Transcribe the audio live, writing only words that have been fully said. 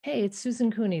Hey, it's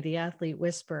Susan Cooney, the Athlete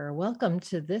Whisperer. Welcome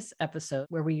to this episode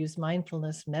where we use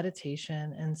mindfulness,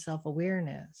 meditation, and self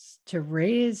awareness to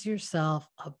raise yourself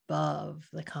above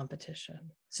the competition.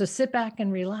 So sit back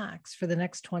and relax for the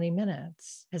next 20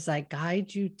 minutes as I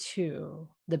guide you to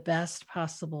the best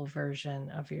possible version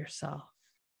of yourself.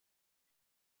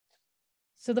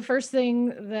 So, the first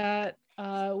thing that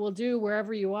we'll do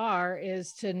wherever you are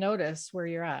is to notice where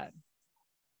you're at.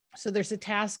 So, there's a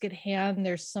task at hand,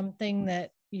 there's something that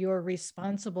you're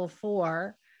responsible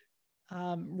for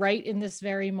right in this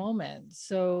very moment.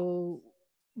 So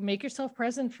make yourself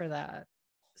present for that.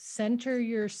 Center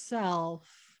yourself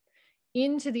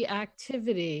into the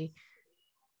activity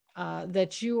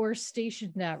that you are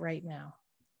stationed at right now.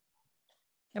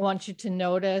 I want you to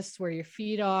notice where your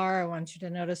feet are. I want you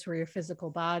to notice where your physical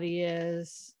body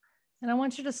is. And I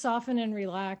want you to soften and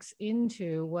relax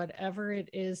into whatever it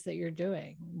is that you're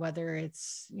doing, whether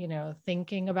it's,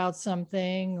 thinking about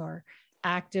something or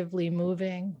actively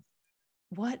moving.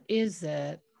 What is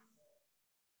it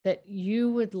that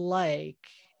you would like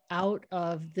out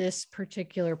of this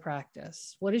particular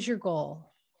practice? What is your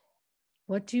goal?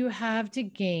 What do you have to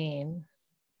gain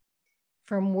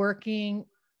from working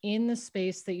in the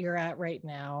space that you're at right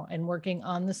now and working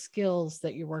on the skills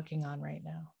that you're working on right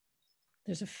now?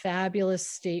 There's a fabulous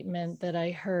statement that I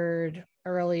heard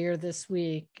earlier this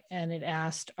week, and it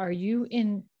asked, are you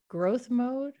in growth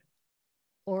mode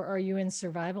or are you in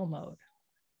survival mode?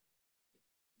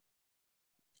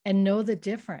 And know the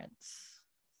difference,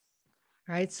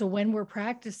 right? So when we're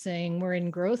practicing, we're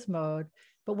in growth mode,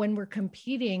 but when we're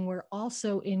competing, we're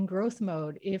also in growth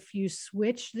mode. If you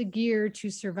switch the gear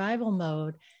to survival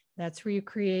mode, that's where you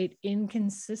create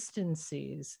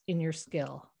inconsistencies in your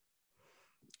skill,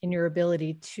 in your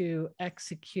ability to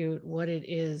execute what it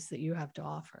is that you have to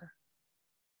offer.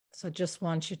 So I just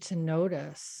want you to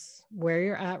notice where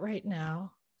you're at right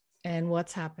now and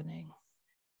what's happening.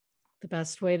 The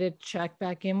best way to check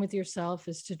back in with yourself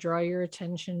is to draw your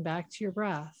attention back to your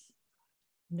breath.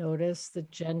 Notice the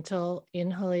gentle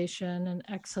inhalation and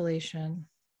exhalation.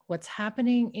 What's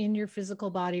happening in your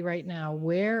physical body right now?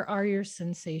 Where are your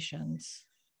sensations?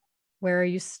 Where are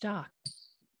you stuck?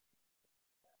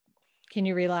 Can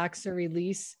you relax or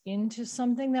release into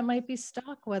something that might be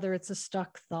stuck, whether it's a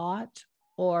stuck thought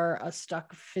or a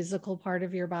stuck physical part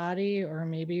of your body, or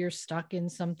maybe you're stuck in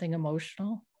something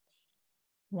emotional?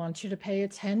 I want you to pay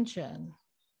attention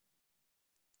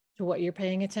to what you're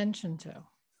paying attention to. I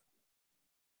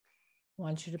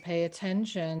want you to pay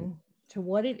attention to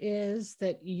what it is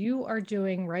that you are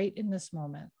doing right in this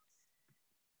moment.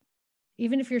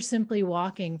 Even if you're simply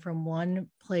walking from one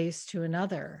place to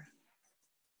another,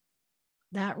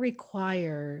 that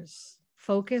requires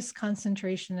focus,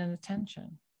 concentration, and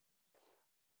attention.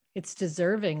 It's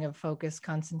deserving of focus,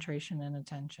 concentration, and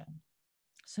attention.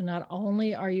 So not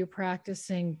only are you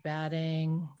practicing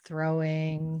batting,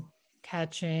 throwing,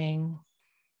 catching,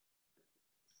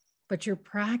 but you're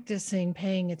practicing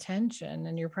paying attention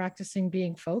and you're practicing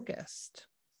being focused.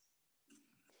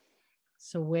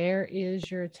 So where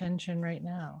is your attention right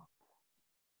now?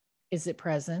 Is it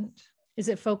present? Is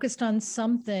it focused on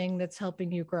something that's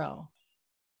helping you grow?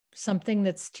 Something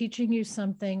that's teaching you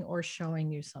something or showing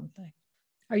you something?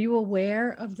 Are you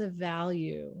aware of the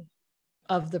value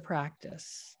of the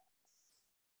practice?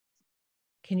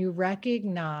 Can you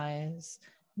recognize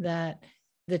that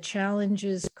the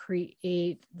challenges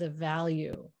create the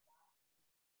value?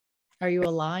 Are you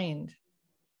aligned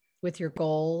with your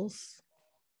goals?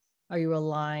 Are you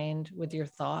aligned with your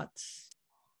thoughts?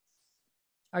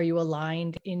 Are you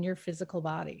aligned in your physical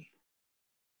body?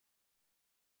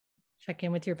 Check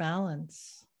in with your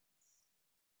balance.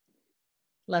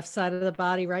 Left side of the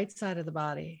body, right side of the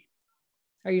body.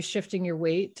 Are you shifting your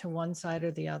weight to one side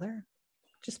or the other?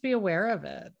 Just be aware of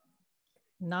it.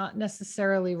 Not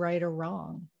necessarily right or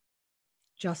wrong,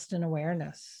 just an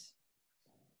awareness.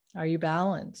 Are you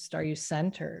balanced? Are you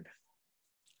centered?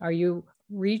 Are you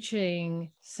reaching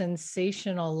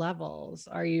sensational levels?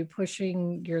 Are you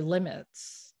pushing your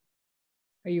limits?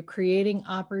 Are you creating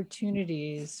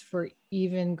opportunities for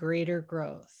even greater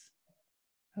growth?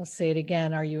 I'll say it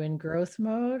again. Are you in growth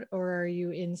mode or are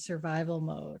you in survival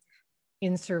mode?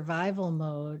 In survival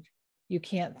mode, you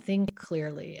can't think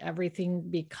clearly. Everything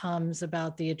becomes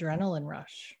about the adrenaline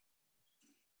rush.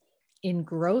 In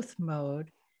growth mode,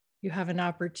 you have an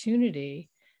opportunity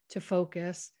to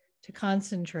focus, to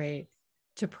concentrate,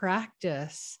 to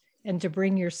practice, and to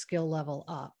bring your skill level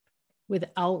up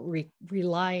without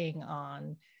relying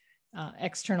on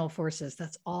external forces.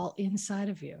 That's all inside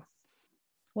of you.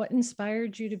 What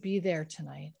inspired you to be there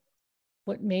tonight?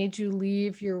 What made you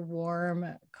leave your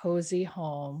warm, cozy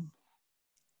home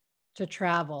to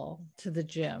travel to the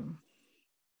gym,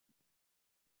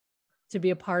 to be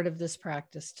a part of this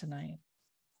practice tonight?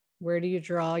 Where do you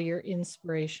draw your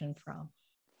inspiration from?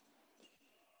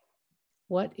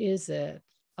 What is it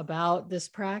about this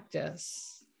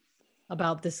practice,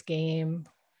 about this game,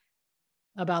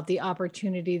 about the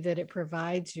opportunity that it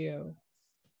provides you?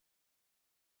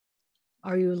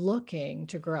 Are you looking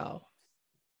to grow?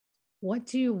 What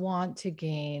do you want to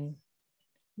gain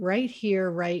right here,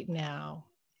 right now?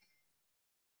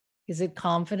 Is it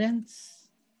confidence?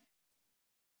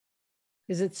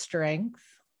 Is it strength?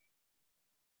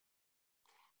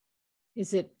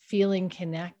 Is it feeling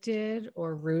connected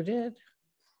or rooted?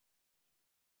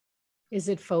 Is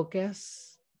it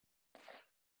focus,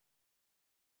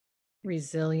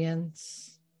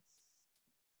 resilience,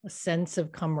 a sense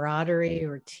of camaraderie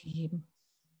or team?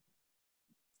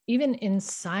 Even in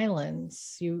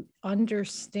silence, you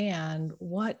understand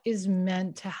what is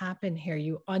meant to happen here.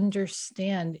 You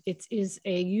understand it is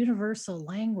a universal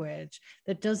language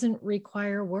that doesn't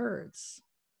require words.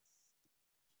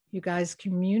 You guys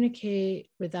communicate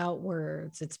without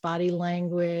words. It's body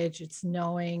language, it's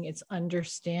knowing, it's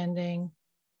understanding.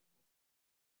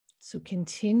 So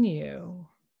continue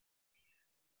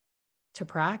to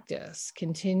practice,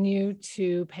 continue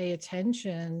to pay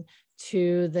attention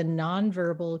to the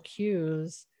nonverbal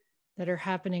cues that are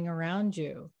happening around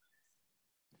you.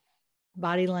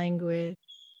 Body language,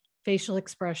 facial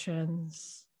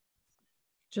expressions,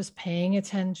 just paying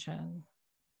attention.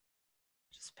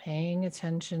 Just paying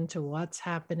attention to what's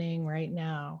happening right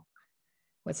now,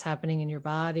 what's happening in your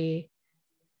body,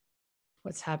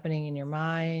 what's happening in your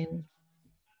mind.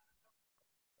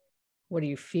 What are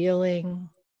you feeling?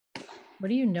 What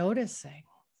are you noticing?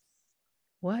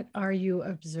 What are you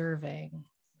observing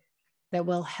that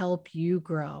will help you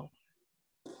grow?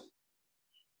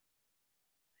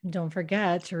 And don't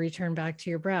forget to return back to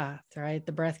your breath, right?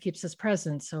 The breath keeps us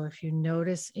present. So if you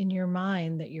notice in your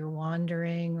mind that you're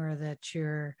wandering or that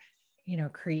you're,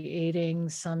 creating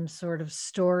some sort of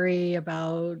story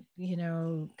about,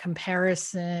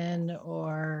 comparison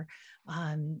or,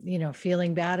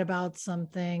 feeling bad about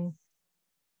something,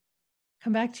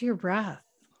 come back to your breath.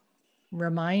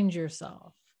 Remind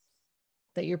yourself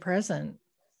that you're present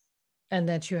and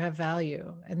that you have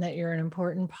value and that you're an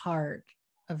important part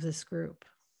of this group.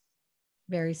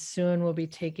 Very soon we'll be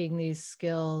taking these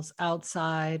skills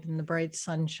outside in the bright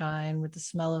sunshine with the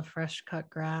smell of fresh cut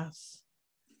grass.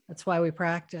 That's why we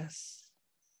practice.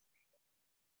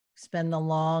 Spend the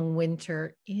long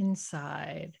winter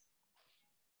inside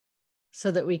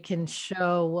so that we can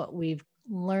show what we've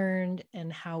learned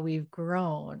and how we've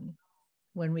grown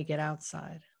when we get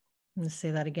outside. I'm going to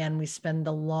say that again. We spend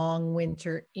the long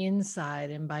winter inside.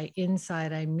 And by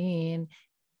inside, I mean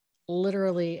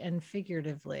literally and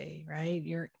figuratively, right?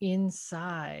 You're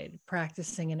inside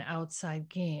practicing an outside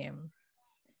game,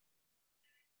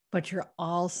 but you're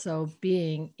also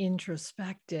being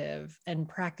introspective and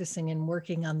practicing and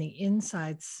working on the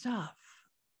inside stuff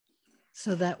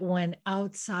so that when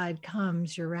outside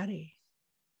comes, you're ready,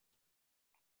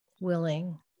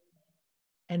 willing,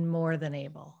 and more than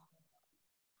able,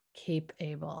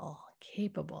 capable,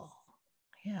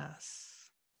 yes.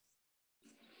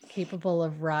 Capable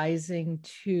of rising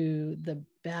to the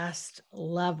best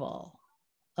level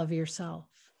of yourself.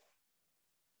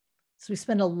 So we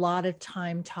spend a lot of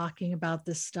time talking about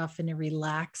this stuff in a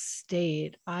relaxed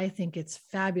state. I think it's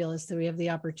fabulous that we have the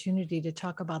opportunity to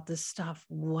talk about this stuff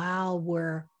while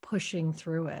we're pushing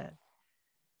through it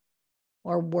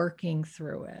or working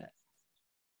through it.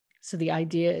 So the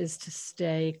idea is to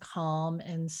stay calm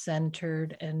and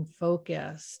centered and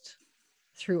focused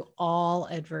through all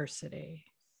adversity,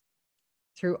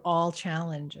 through all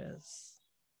challenges.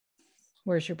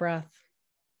 Where's your breath?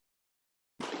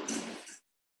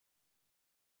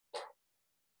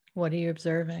 What are you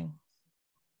observing?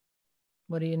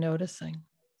 What are you noticing?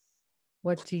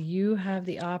 What do you have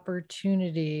the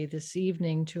opportunity this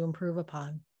evening to improve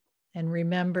upon? And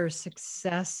remember,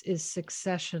 success is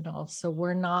successional. So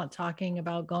we're not talking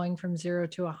about going from 0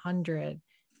 to 100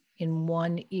 in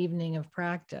one evening of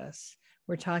practice.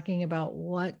 We're talking about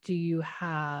what do you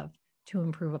have to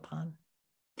improve upon?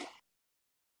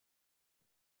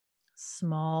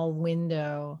 Small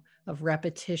window of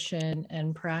repetition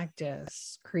and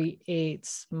practice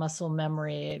creates muscle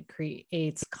memory. It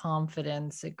creates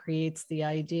confidence. It creates the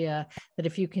idea that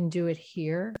if you can do it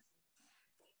here,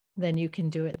 then you can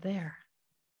do it there.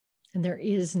 And there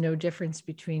is no difference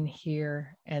between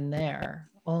here and there,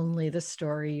 only the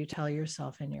story you tell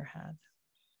yourself in your head.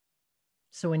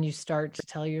 So when you start to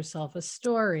tell yourself a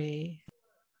story,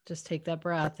 just take that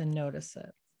breath and notice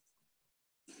it.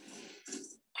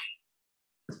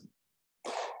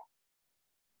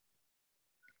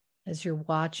 As you're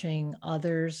watching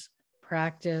others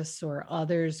practice or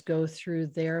others go through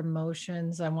their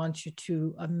motions, I want you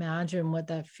to imagine what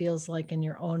that feels like in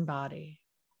your own body.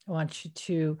 I want you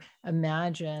to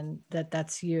imagine that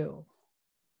that's you.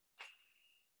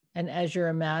 And as you're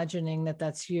imagining that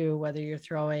that's you, whether you're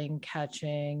throwing,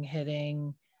 catching,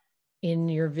 hitting, in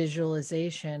your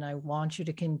visualization, I want you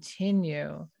to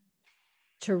continue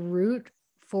to root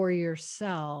for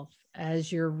yourself as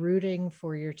you're rooting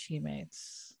for your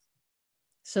teammates.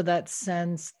 So that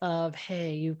sense of,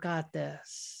 hey, you got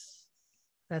this.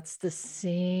 That's the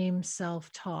same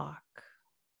self-talk.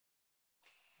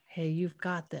 Hey, you've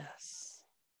got this.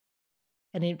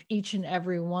 And if each and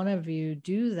every one of you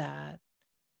do that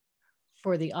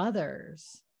for the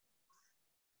others,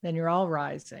 then you're all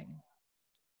rising.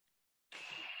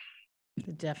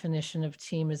 The definition of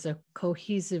team is a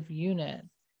cohesive unit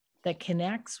that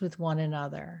connects with one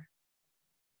another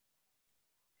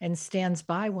and stands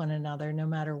by one another no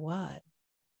matter what,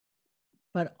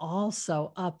 but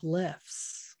also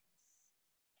uplifts.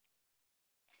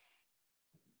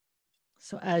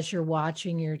 So as you're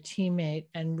watching your teammate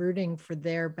and rooting for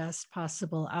their best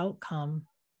possible outcome,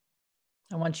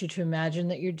 I want you to imagine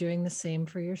that you're doing the same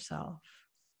for yourself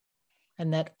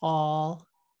and that all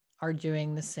are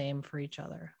doing the same for each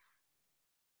other.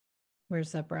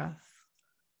 Where's that breath?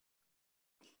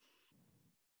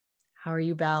 How are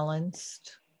you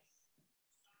balanced?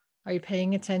 Are you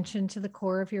paying attention to the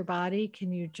core of your body?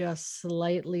 Can you just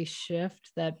slightly shift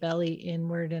that belly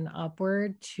inward and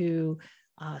upward to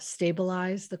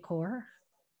stabilize the core?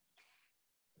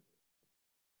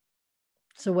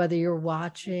 So whether you're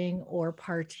watching or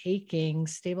partaking,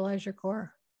 stabilize your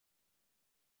core.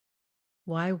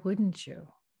 Why wouldn't you?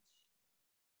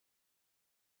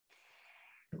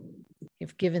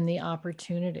 If given the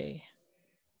opportunity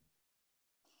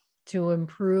to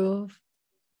improve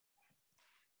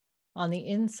on the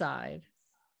inside,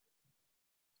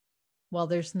 while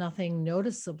there's nothing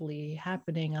noticeably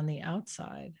happening on the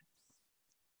outside,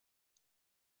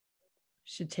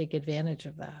 should take advantage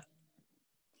of that.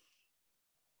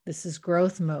 This is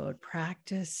growth mode.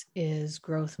 Practice is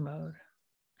growth mode.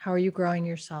 How are you growing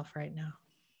yourself right now?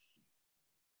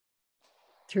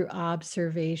 Through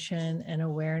observation and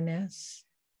awareness,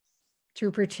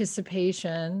 through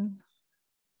participation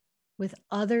with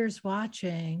others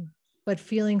watching, but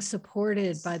feeling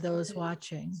supported by those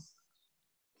watching.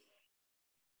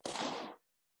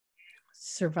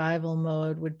 Survival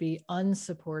mode would be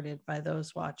unsupported by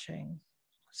those watching.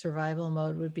 Survival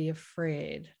mode would be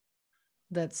afraid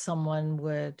that someone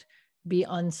would be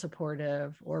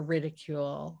unsupportive or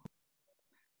ridicule.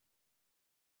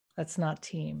 That's not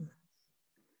team.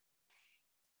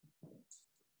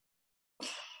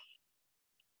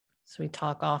 So we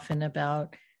talk often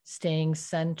about staying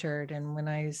centered. And when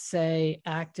I say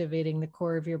activating the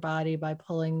core of your body by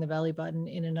pulling the belly button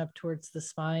in and up towards the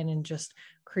spine and just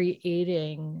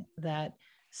creating that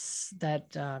solid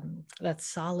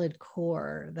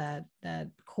core, that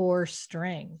core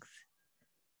strength,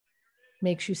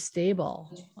 makes you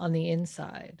stable on the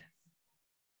inside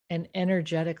and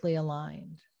energetically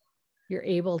aligned. You're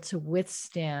able to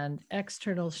withstand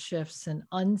external shifts and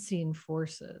unseen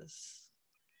forces.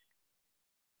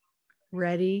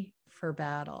 Ready for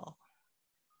battle,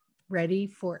 ready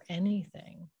for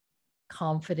anything,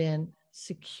 confident,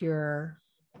 secure,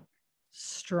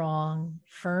 strong,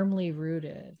 firmly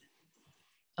rooted,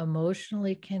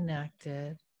 emotionally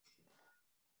connected,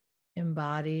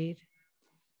 embodied,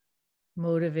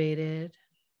 motivated,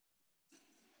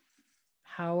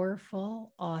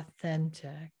 powerful,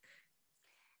 authentic,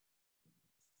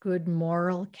 good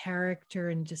moral character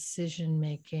and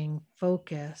decision-making,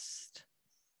 focused,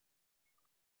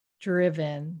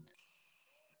 driven,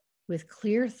 with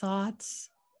clear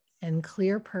thoughts and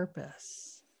clear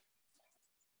purpose.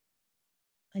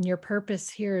 And your purpose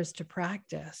here is to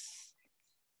practice,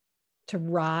 to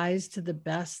rise to the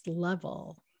best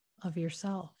level of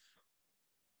yourself.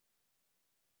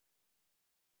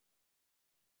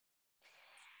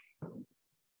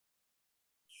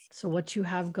 So what you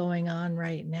have going on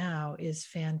right now is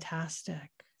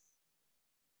fantastic.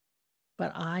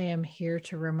 But I am here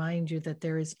to remind you that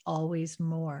there is always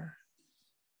more.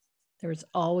 There is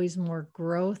always more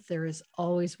growth. There is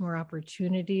always more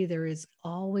opportunity. There is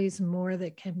always more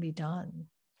that can be done.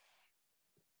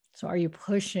 So are you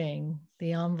pushing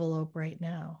the envelope right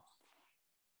now?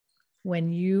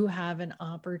 When you have an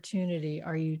opportunity,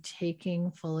 are you taking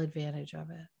full advantage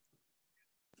of it?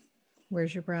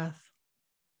 Where's your breath?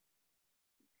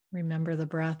 Remember, the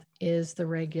breath is the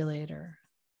regulator.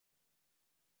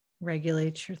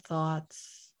 Regulates your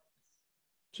thoughts,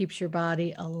 keeps your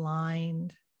body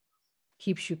aligned,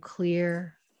 keeps you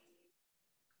clear.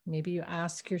 Maybe you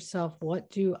ask yourself, what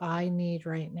do I need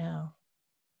right now?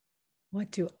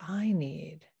 What do I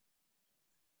need?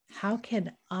 How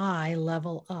can I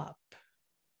level up?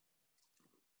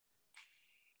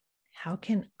 How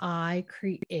can I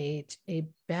create a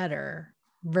better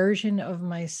version of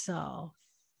myself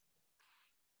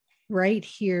right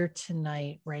here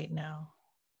tonight, right now?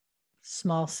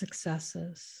 Small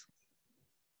successes,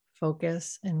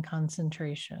 focus and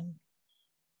concentration,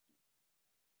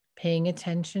 paying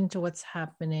attention to what's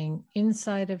happening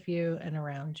inside of you and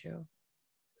around you,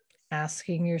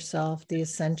 asking yourself the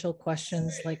essential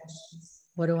questions like,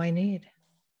 what do I need?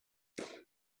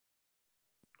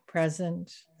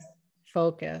 Present,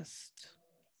 focused,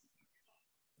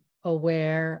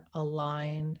 aware,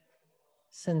 aligned,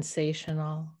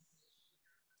 sensational,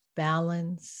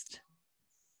 balanced,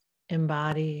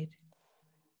 embodied,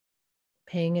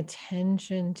 paying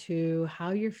attention to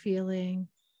how you're feeling,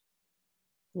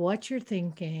 what you're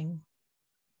thinking,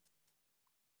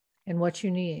 and what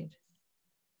you need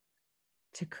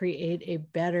to create a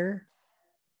better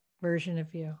version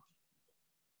of you.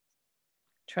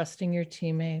 Trusting your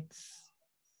teammates,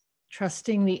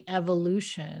 trusting the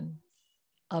evolution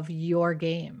of your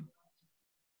game,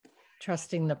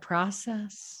 trusting the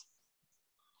process,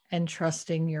 and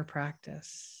trusting your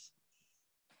practice.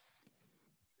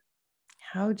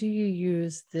 How do you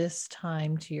use this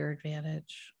time to your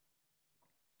advantage?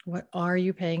 What are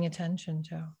you paying attention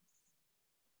to?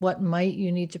 What might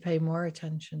you need to pay more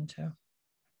attention to?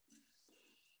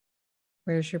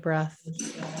 Where's your breath?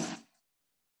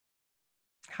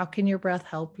 How can your breath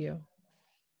help you?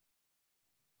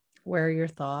 Where are your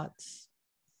thoughts?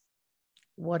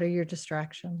 What are your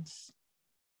distractions?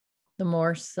 The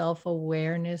more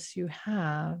self-awareness you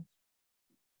have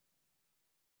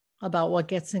about what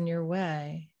gets in your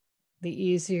way, the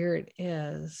easier it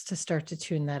is to start to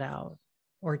tune that out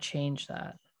or change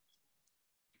that.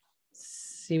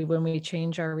 See, when we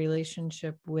change our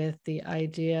relationship with the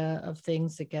idea of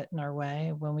things that get in our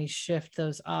way, when we shift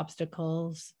those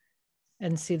obstacles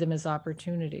and see them as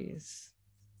opportunities,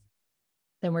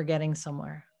 then we're getting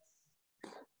somewhere.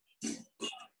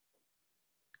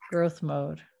 Growth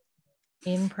mode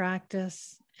in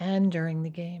practice and during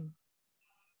the game.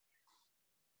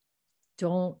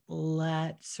 Don't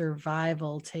let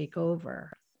survival take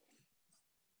over.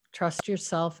 Trust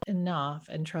yourself enough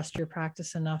and trust your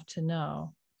practice enough to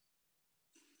know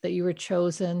that you were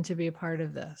chosen to be a part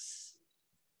of this,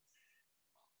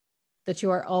 that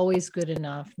you are always good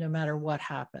enough no matter what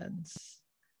happens.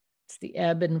 It's the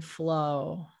ebb and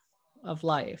flow of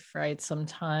life, right?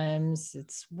 Sometimes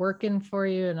it's working for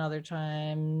you and other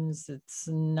times it's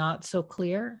not so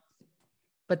clear,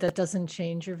 but that doesn't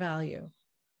change your value,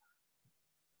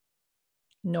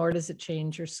 nor does it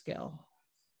change your skill.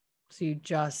 So you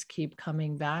just keep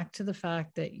coming back to the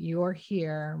fact that you're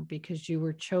here because you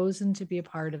were chosen to be a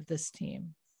part of this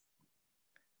team.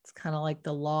 It's kind of like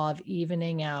the law of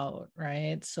evening out,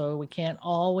 right? So we can't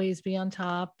always be on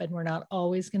top and we're not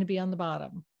always going to be on the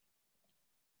bottom.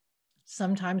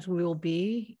 Sometimes we will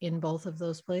be in both of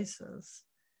those places,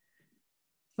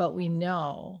 but we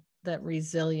know that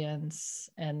resilience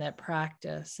and that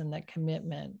practice and that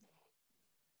commitment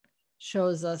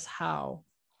shows us how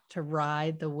to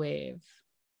ride the wave,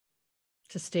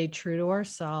 to stay true to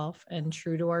ourselves and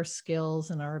true to our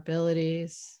skills and our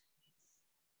abilities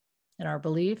and our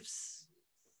beliefs.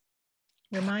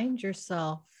 Remind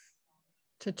yourself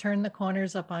to turn the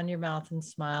corners up on your mouth and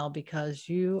smile because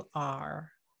you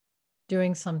are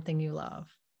doing something you love.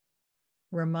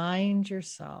 Remind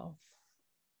yourself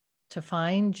to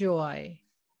find joy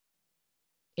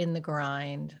in the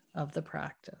grind of the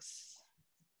practice.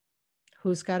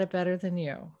 Who's got it better than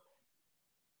you?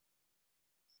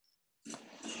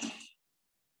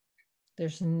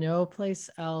 There's no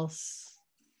place else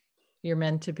you're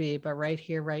meant to be, but right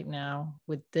here, right now,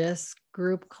 with this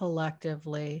group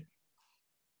collectively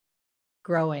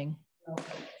growing.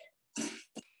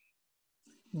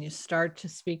 And you start to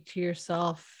speak to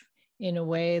yourself in a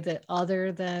way that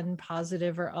other than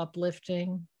positive or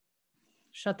uplifting,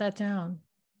 shut that down.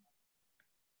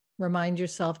 Remind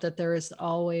yourself that there is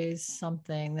always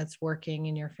something that's working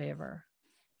in your favor.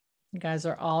 You guys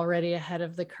are already ahead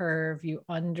of the curve. You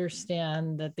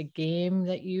understand that the game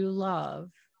that you love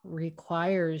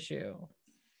requires you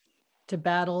to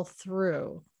battle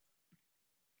through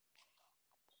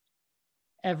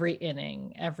every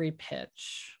inning, every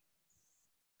pitch,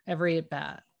 every at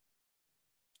bat.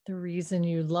 The reason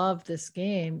you love this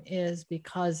game is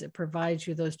because it provides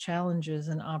you those challenges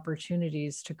and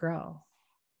opportunities to grow.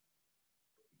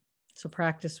 So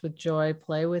practice with joy,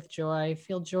 play with joy,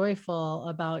 feel joyful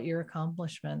about your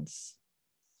accomplishments.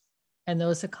 And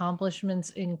those accomplishments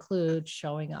include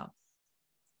showing up,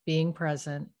 being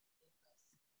present,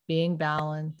 being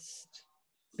balanced,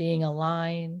 being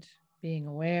aligned, being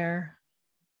aware,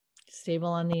 stable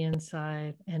on the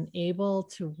inside, and able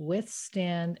to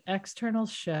withstand external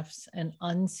shifts and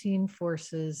unseen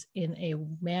forces in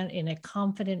a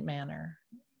confident manner,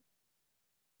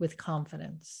 with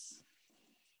confidence.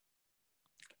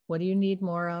 What do you need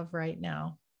more of right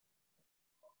now?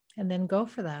 And then go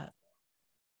for that.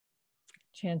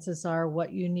 Chances are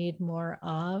what you need more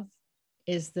of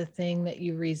is the thing that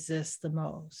you resist the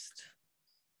most.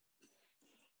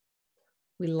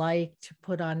 We like to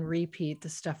put on repeat the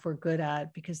stuff we're good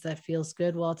at because that feels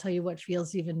good. Well, I'll tell you what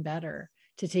feels even better,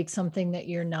 to take something that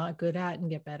you're not good at and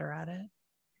get better at it.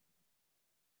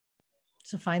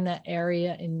 So find that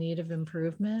area in need of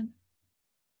improvement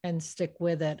and stick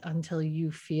with it until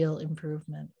you feel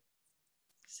improvement.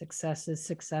 Success is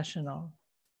successional.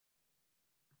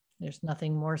 There's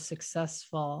nothing more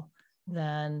successful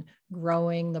than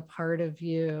growing the part of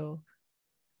you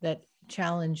that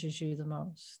challenges you the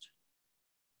most.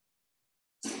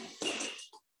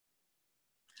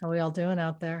 How are we all doing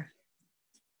out there?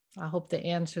 I hope the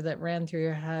answer that ran through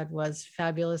your head was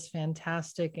fabulous,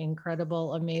 fantastic,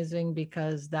 incredible, amazing,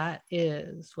 because that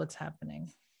is what's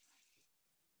happening.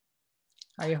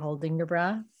 Are you holding your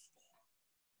breath?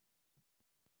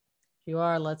 If you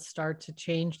are, let's start to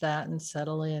change that and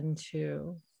settle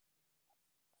into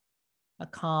a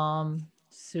calm,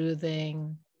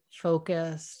 soothing,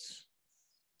 focused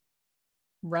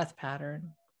breath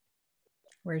pattern.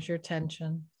 Where's your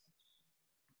tension?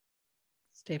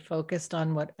 Stay focused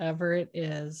on whatever it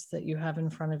is that you have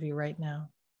in front of you right now.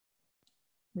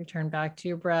 Return back to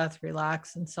your breath,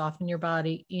 relax and soften your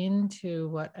body into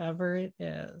whatever it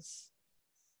is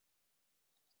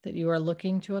that you are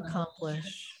looking to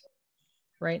accomplish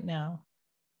right now.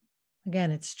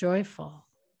 Again, it's joyful.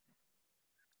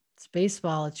 It's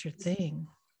baseball, it's your thing.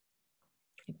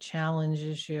 It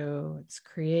challenges you, it's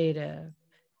creative,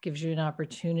 gives you an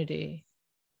opportunity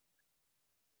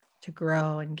to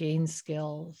grow and gain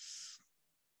skills,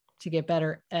 to get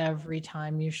better every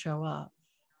time you show up.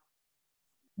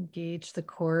 Engage the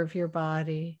core of your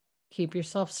body, keep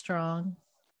yourself strong,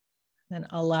 then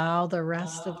allow the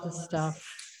rest of the stuff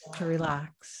to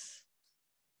relax,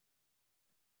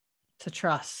 to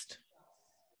trust.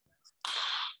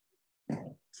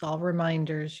 It's all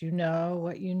reminders. You know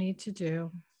what you need to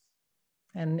do.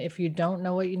 And if you don't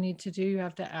know what you need to do, you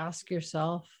have to ask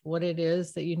yourself what it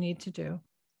is that you need to do.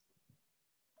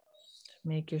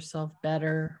 Make yourself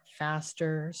better,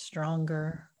 faster,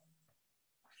 stronger,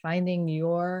 finding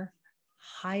your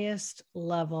highest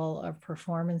level of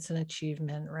performance and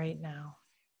achievement right now.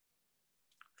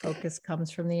 Focus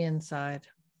comes from the inside.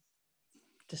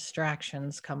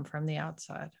 Distractions come from the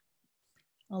outside.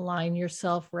 Align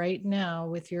yourself right now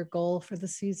with your goal for the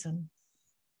season.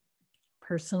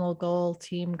 Personal goal,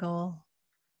 team goal.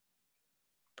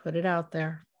 Put it out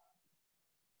there.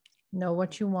 Know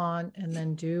what you want and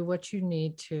then do what you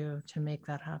need to make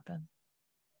that happen.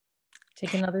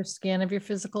 Take another scan of your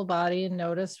physical body and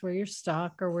notice where you're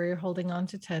stuck or where you're holding on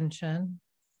to tension.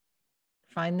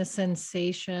 Find the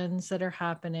sensations that are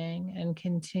happening and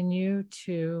continue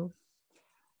to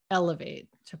elevate,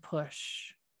 to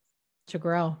push, to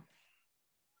grow.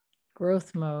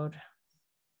 Growth mode.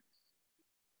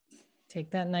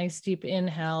 Take that nice deep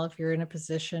inhale if you're in a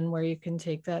position where you can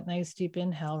take that nice deep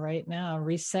inhale right now.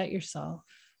 Reset yourself.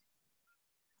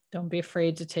 Don't be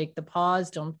afraid to take the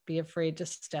pause. Don't be afraid to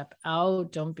step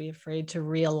out. Don't be afraid to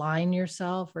realign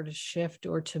yourself or to shift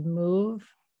or to move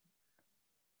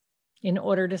in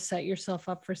order to set yourself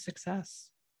up for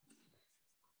success.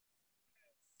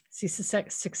 See,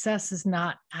 success is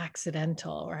not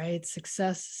accidental, right?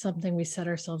 Success is something we set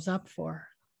ourselves up for.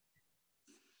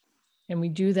 And we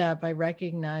do that by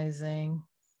recognizing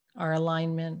our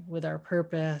alignment with our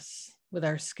purpose, with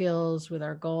our skills, with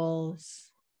our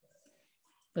goals,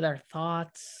 with our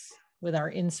thoughts, with our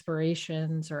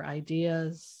inspirations or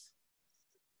ideas.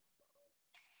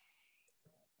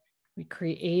 We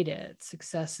create it.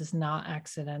 Success is not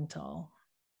accidental.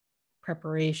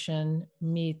 Preparation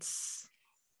meets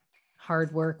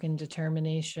hard work and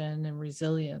determination and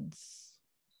resilience.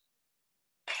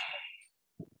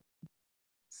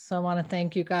 So I want to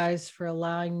thank you guys for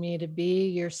allowing me to be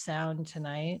your sound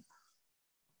tonight,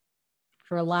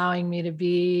 for allowing me to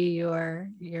be your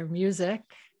music.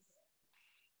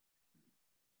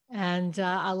 And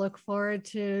I look forward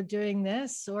to doing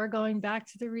this or going back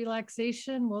to the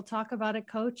relaxation. We'll talk about it,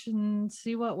 Coach, and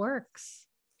see what works.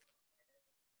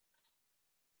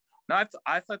 No,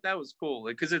 I thought that was cool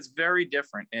because it's very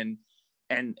different. And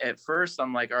at first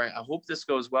I'm like, all right, I hope this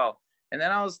goes well. And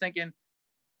then I was thinking,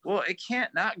 well, it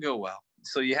can't not go well.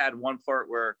 So you had one part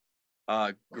where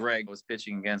Greg was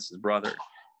pitching against his brother,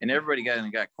 and everybody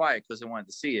got quiet because they wanted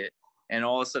to see it. And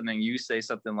all of a sudden you say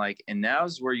something like, and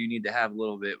now's where you need to have a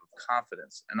little bit of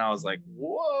confidence. And I was like,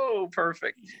 whoa,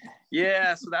 perfect.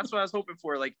 Yeah. So that's what I was hoping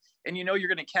for. Like, and you're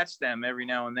going to catch them every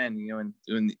now and then,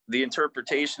 and the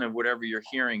interpretation of whatever you're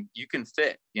hearing, you can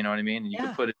fit, you know what I mean? And you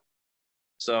can put it.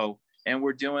 So, and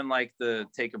we're doing like the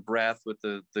take a breath with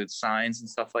the signs and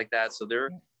stuff like that. So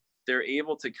they're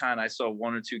able to I saw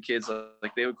one or two kids,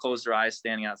 like they would close their eyes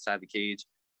standing outside the cage.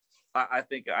 I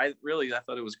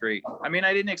thought it was great. I mean,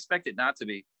 I didn't expect it not to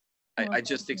be. I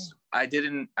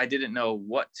didn't know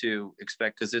what to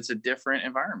expect because it's a different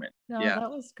environment. No, that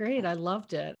was great. I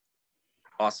loved it.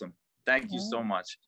 Awesome. Thank you so much.